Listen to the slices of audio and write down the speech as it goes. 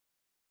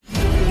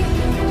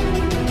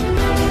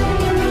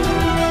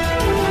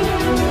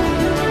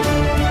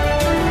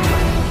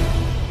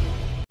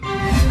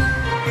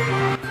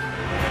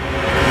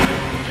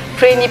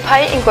Pray ni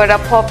pai ingkora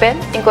popen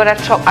ingkora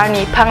trok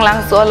ani phanglang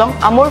solong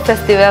Amur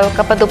Festival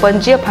kapadupon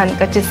jiaphan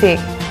kachisik.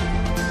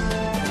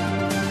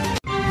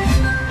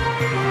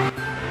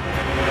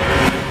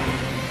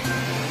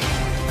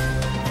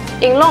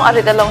 Inglong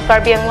arit along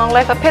KARBI ANGLONG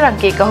life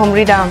apherangki kahum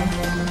ridam.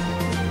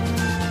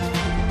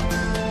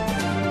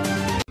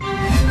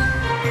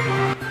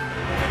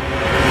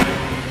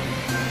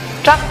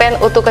 Truck pen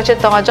utu kacit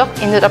tongajok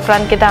indut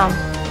apran kidam.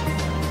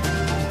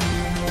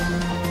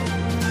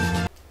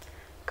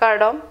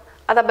 Kardom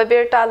ada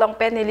ABIRTA along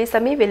pen nili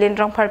sami velin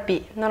rong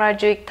parpi nona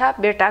juik tha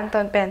birta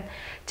angton pen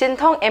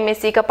Chinthong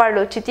MSC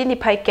kaparlo chiti ni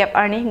phai cap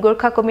arni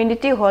Gorkha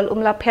Community Hall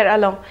umla pher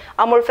along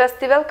Amur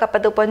Festival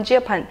kapadupon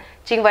jiaphan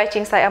chingwai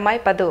chingsai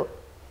amai padu.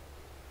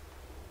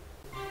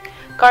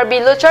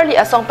 KARBI lo Charlie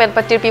asong pen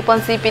patir pipon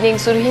si pining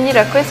surhini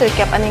rakwai sir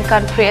cap aning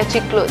kan pre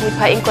achiklo ni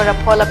phai ingkora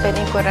phola pen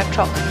ingkora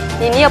trok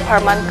ninia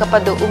aparman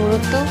kapadu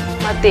umrutu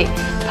mate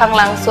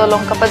phanglang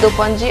solong kapadu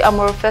ponji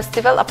Amur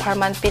Festival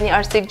aparman pini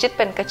arsik jit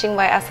pen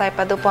kachingwai asai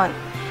padupon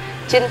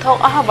Chinthong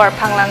ahabar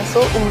phanglang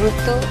so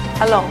umrutu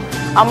along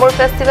Amur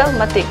Festival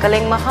mate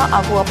kaleng maha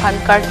abu aphan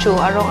karchu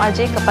arong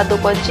aji kapadu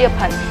ponji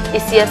aphan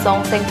isia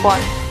song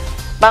sengpon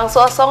bangso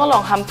asong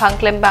along hamphang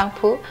klembang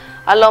phu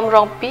alom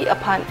rong pi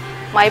aphan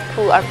mai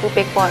phu arpu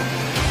pekpon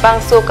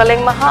bangso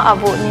kaleng maha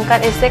abu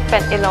ningkan isek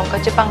pen elong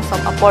kachipang som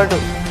apordu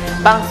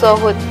bangso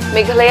hut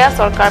Meghalaya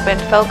Sarkar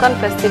pen Falcon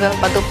Festival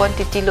padupon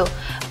titilo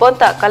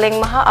ponta kaleng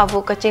maha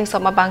abu kaching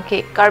som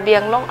abangke KARBI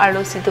ANGLONG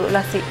arlo sidu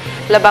lasi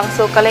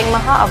labangso kaleng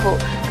maha abu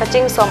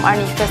kaching som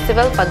arni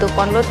festival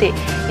padupon lote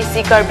isi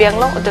KARBI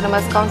ANGLONG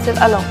Autonomous Council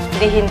along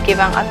dihin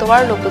kebang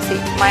atwar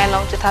lopusi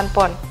mayalong chethan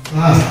pon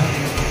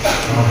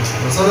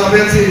Masalah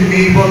apa sih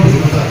mi pon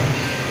betul.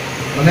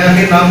 Mana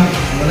kami nam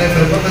mana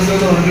Falcon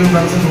Festival orang yang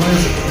langsung semua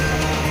sih.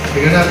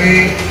 Dengan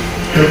kami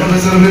Falcon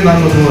Festival ni nam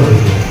betul.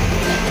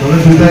 Mana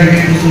sudah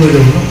ini itu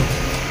saja, no.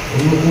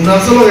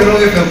 Langsung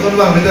orang yang Falcon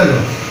bang betul,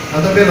 no.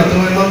 Atau pernah tu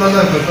orang mana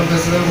Falcon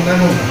Festival bukan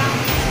no.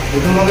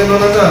 Itu orang yang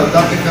mana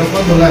tapi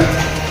Falcon boleh.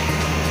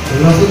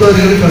 Langsung tu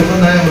jadi Falcon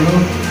naik no.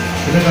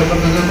 Ini Falcon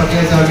Festival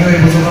pakai sahaja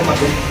ibu semua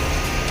pakai.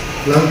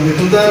 Lalu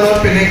itu dah non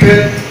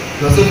penekan.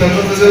 Langsung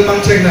Falcon Festival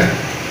pancing naik.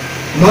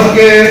 Non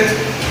ke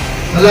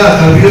Alah,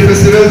 KARBI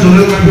Festival,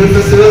 Junior KARBI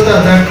Festival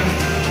tak ada.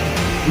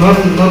 Non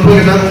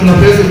boleh nak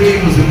melapis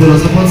ini musim bola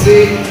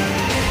seperti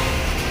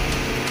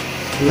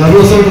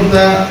lalu asal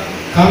kita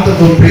kam tak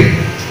komplit.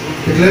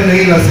 Iklan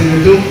नहीं लासी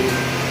itu.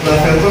 La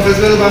Falcon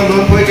Festival bang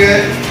non boleh ke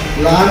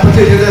laan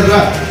pasti tidak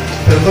ada.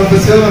 Falcon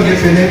Festival bang ke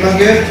pening bang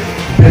ke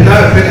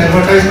benar pen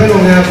advertisement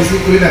orang yang bisik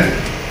kuliah.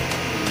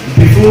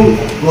 Bifu,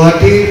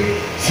 Guwahati,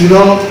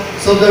 Shillong,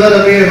 सब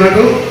जगह अभी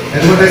एबाटो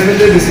advertisement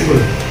ले bisik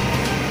kuliah.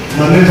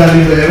 Mana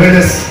जानी तो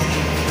awareness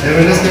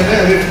करने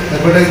अभी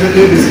advertisement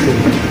ले bisik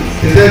kuliah.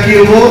 Tidak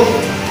kiri वो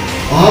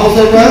आह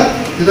besar pak,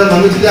 tidak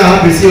malu tidak आह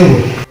bisi वो.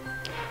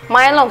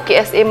 Mayalong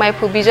KSA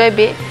Maipu Bijoy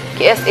Be,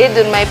 KSA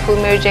Dun Maipu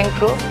Merjeng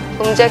Pro,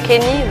 Umja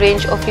Keni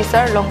Range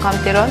Officer Longkam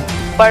Teron,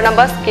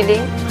 Barnabas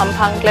Kiling,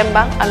 Hamphang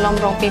Klembang, Alom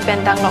Rong Pi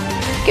Pen Danglok,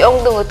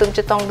 Kiong Dung Utum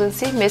Chetong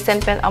Dunsi, Mesen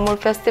Pen Amur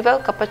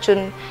Festival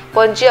Kapachun,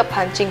 Ponji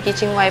Aphan Chingki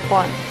Chingwai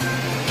Pon.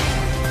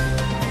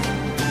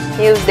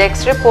 News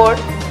Desk Report,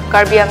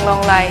 KARBI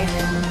ANGLONG Live.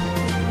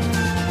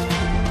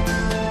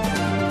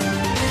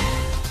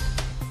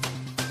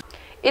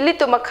 Ili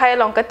tu makai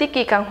long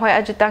katiki kang hoi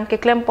ajutang ke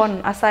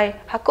klempon asai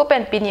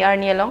hakopen pini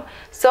arni long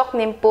sok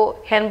nimpo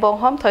henbong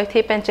hom thoi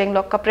thi pen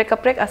chenglok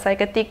kaprek asai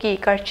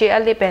katiki karchi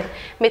alipen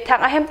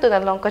mithang ahem tu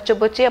na long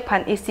kachobochi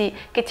aphan isi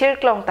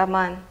kithir klong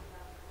taman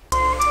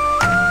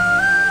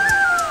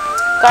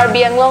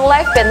KARBI ANGLONG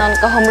live penon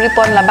ka hom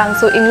ripon labang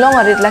su inglong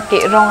arit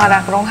laki rong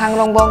arak rong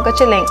hang rong bong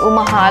kacheleng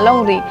umaha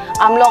along ri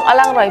amlong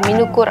alang roi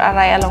minukur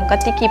arai along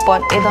katiki pon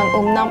edon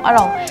umnam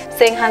arong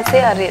seng hanse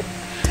arit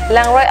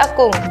Langroy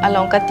akung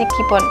along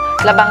katiki pon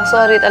labang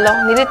sorit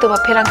along nili tu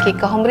mapherangki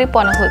kahomri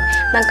pon hut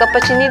nang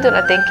kapachini dun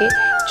atengki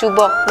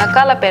chubok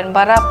nakala pen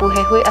bara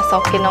puhe hui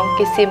asok kinong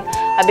kisim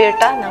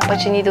ABIRTA nang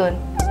pachini dun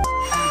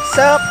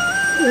sok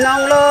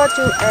nong lo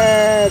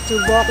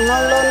chubok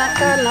nong lo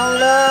naka nong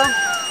lo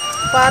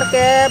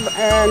parke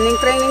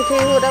ningkreng ningthi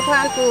hut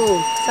aphan pu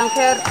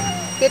sangpher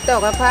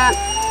kitok aphan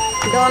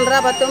don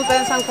ra batum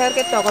pen sangpher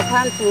kitok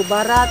aphan pu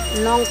barat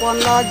nong pon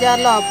lo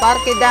jalo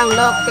parke dang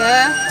lo ke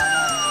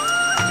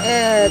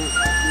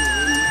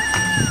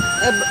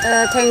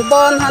theng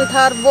bon han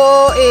thar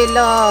bo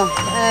elo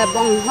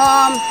bong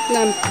hom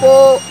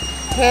nempo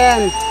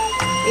hen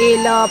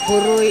elo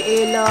purui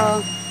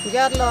elo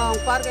jarlong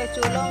parke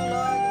chulong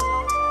lo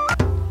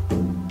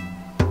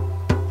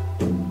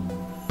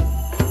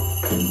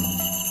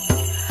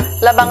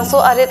labang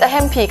so arit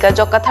ahem phi ka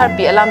jok kathar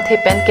pi alam the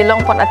pen ke long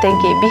pon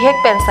atengki bihek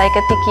pen sai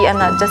ka tiki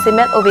ana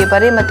jasimet obe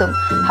bare matum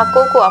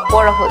hako ko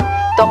apor hut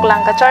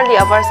toklang ka charli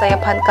avar saya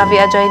phan kavi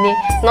ajoini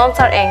non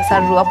sar eng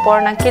sar ru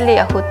apor na kili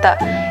ahutta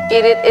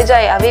irit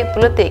ejai avi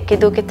pulote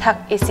kedu ke thak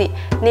isi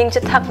ning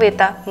che thak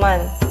veta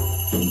man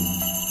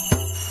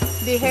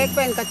bihek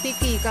pen ka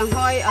tiki kang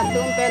hoi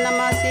atum pen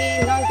amasi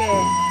non ke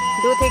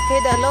du thik the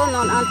dalo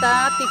non anta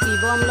tiki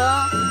bom lo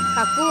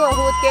haku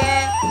hut ke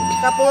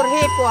kapur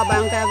he po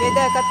bang ka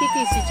veda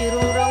katiki si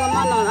cirung rong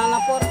manon ana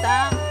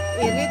porta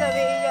iri ta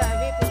ve iya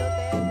ve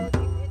pilote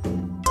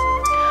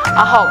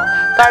ahok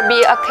karbi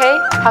akhe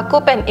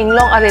hakupen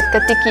inglong arit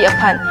katiki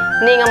aphan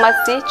ninga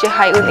masi che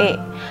hai un e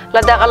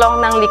ladak along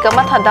nang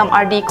likamat hadam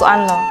ardi ko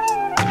anlo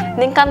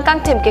ningkan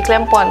kang tim ke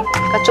klempon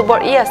kachubor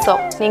iya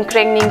sok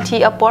ningkreng ning thi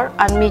apor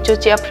anmi chu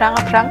che aprang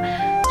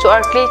chu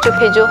arkli chu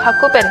phejo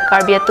hakupen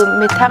karbi atum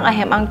mithang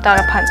ahem ang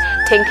taraphan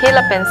thengthi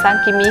la pensang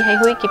kimi hai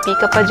hui kipi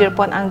kapajir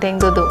pon ang deng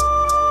dodo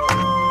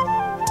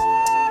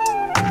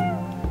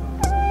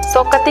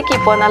sokati ki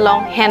pon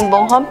along hen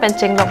bong hom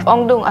pencheng lok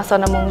ongdung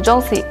asona mung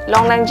jongsi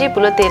long nangji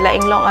pulote la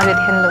inglong arit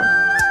henlo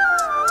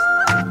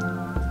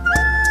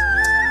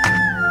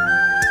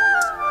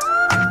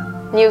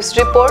news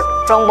report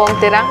from Bong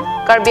Terang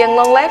Karbi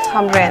Anglong Live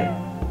Hamren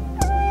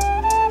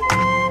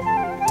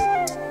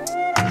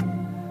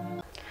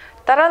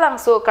Tara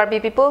langso Karbi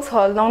People's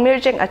Hall long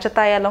mirjeng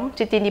achataya long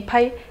chitini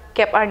phai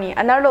kep arni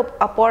anarlop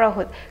apora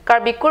hut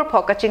Karbi kur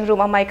phok kaching room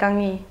amai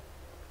kangni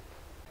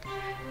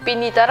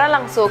Pini tara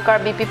langso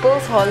Karbi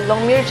People's Hall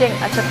long mirjeng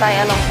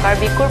achataya long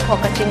Karbi kur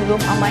phok kaching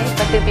room amai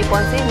katir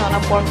piponsi nona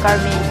por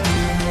Karbi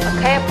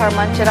akhaya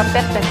farman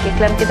cherapet pen ki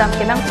klem kidam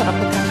kinang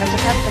soraputang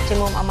kachathan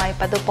kachimum amai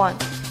padupon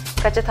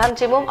Kacathan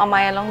cimum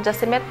amaya long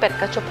jasimet pet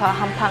kacupa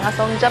hampang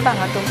asong jabang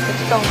atum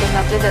kacitong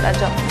dunap lidat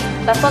ajo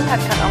lason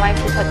takkan amai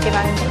pusat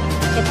kirangji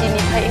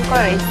citini phai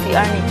inquiry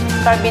arni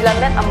Karbi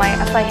lamet amai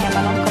asai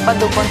hemalong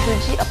kapadupon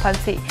tuji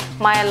apansi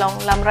maya long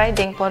lamrai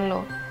deng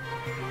ponlo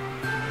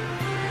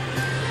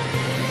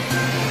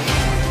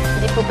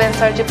Dipupen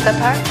Sarjip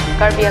Kathar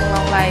Karbi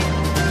Anglong Live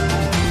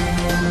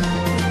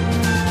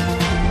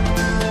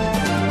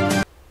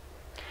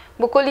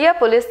Bukulia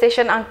Police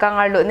Station Angkang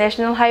Arlo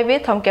National Highway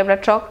Thom Kebra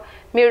Truck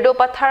Mirdo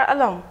Pathar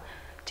along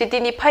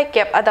Chitini phai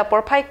kep adapor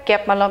phai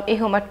kep malom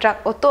ihum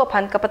atrak auto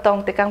phan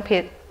kapatong tekang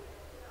phit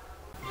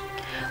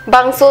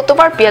Bangso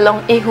topar pialong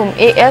ihum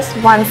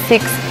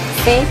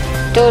AS16C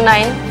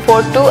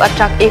 2942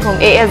 atrak ihum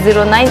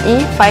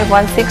AS09E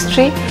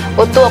 5163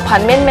 auto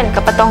phan men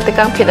kapatong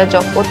tekang phit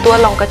ajok auto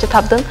along ka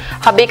chathabdun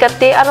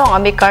habekate arong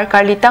amikar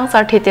karlitang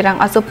sarthi terang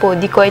asopo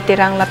dikoi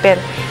terang lapen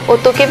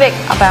auto kebek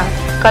abang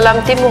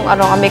Kalam timung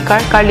arong amikar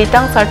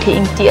karlitang sarthi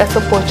ingti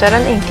asopo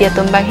charan ingti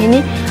atumbang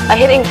hini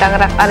ahir ing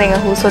tangrak areng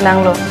ahu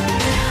sonanglo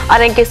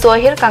areng ke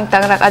sohir kang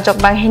tangrak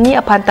ajok bang hini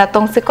aphan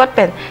tatong sikot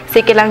pen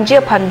sekelang ji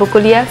aphan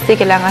bukulia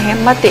sekelang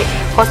ahem mate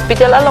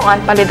hospital along an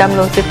paledam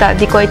lo sita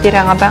dikoi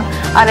tirang abang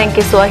areng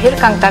ke sohir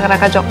kang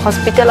tangrak ajok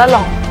hospital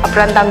along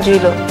aprandam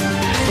juilo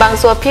bang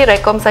so phi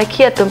rekom sai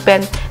khia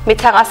tumpen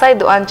mithang asai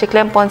doan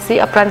chiklem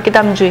ponsi apran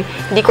kidam jui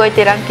dikoi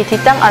tirang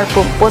kititang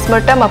arpum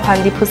postmortem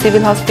aphan dipu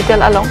civil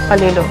hospital along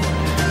palelo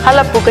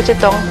Halapu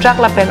kecetong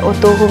trak lapen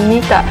auto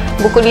humni ta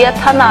bukulia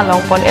thana long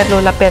pon erlo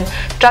lapen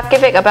trak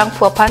kevek abang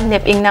phuapan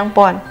nep ingnang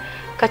pon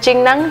kaching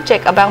nang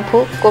check abang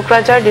phu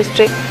Kokrajhar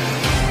district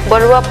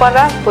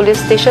Borwapara police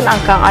station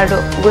angkang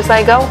ardo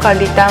Gosaigaon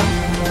Karlitang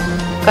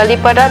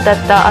Kalipada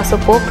datta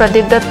asopo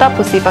Pradip datta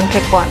pusi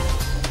pangthek pon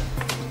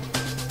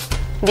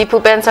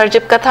Dipupen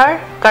Sarjip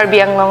Kathar Karbi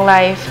Anglong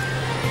Live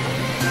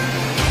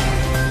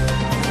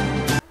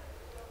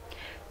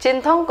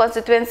Chinthong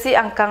constituency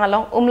angkang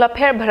along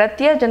umlapher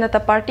Bharatiya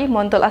Janata Party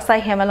Mondol asai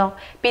hemalong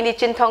pini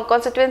Chinthong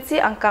constituency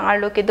angkang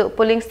arlo kedo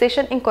polling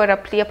station in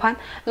Koirapli aphan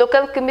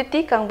local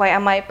committee kang bai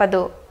amai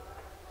pado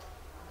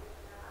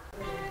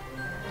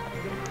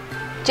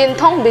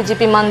Chinthong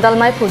BJP mandal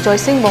mai phu Joy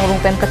Singh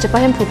bongrung pen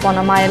kachepahem phu pon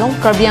amai long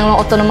Karbi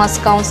Anglong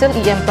Autonomous Council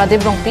EM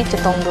Pradip Rongpi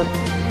chetongdun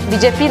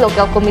BJP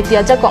local committee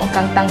aja ko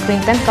angkang tangkring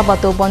pen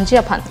kabato bonji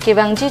aphan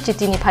kebangji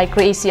chitini phai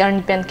kre ACR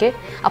ni pen ke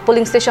a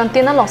polling station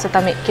tina long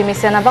setame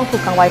kemisena bang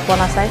phukang wai pon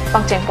asai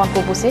pangcheng pon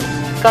pubusi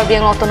Karbi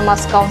Anglong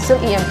Autonomous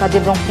Council EM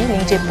Pradip Rongpi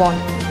ningje pon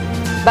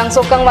bang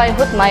sokang wai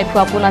hut mai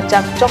phua puna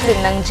chak choklin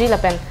nangji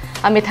lapen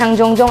amit hang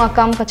jongjong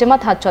akam kachema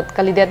thachot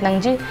kalidet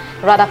nangji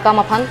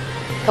radakam aphan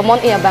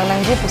kamon ia bang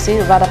nangji pusi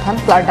radaphan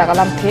klarda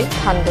kalam the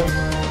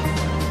thandun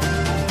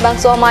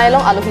Bangso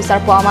Mailong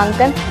Aluhisar po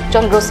amanten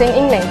Chandro Singh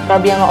Ingleng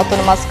Karbi Anglong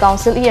Autonomous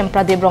Council EM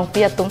Pradip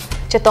Rongpi atum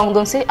chetong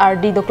dunsi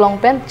RD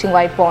doklong pen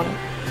chingwai pon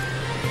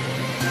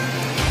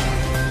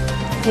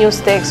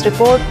News Text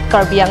Report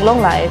Karbi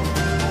Anglong Live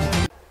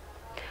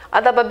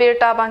ADAP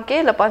ABIRTA bangke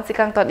lapan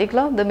sikang ton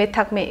iklo demi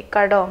thakme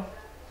kardom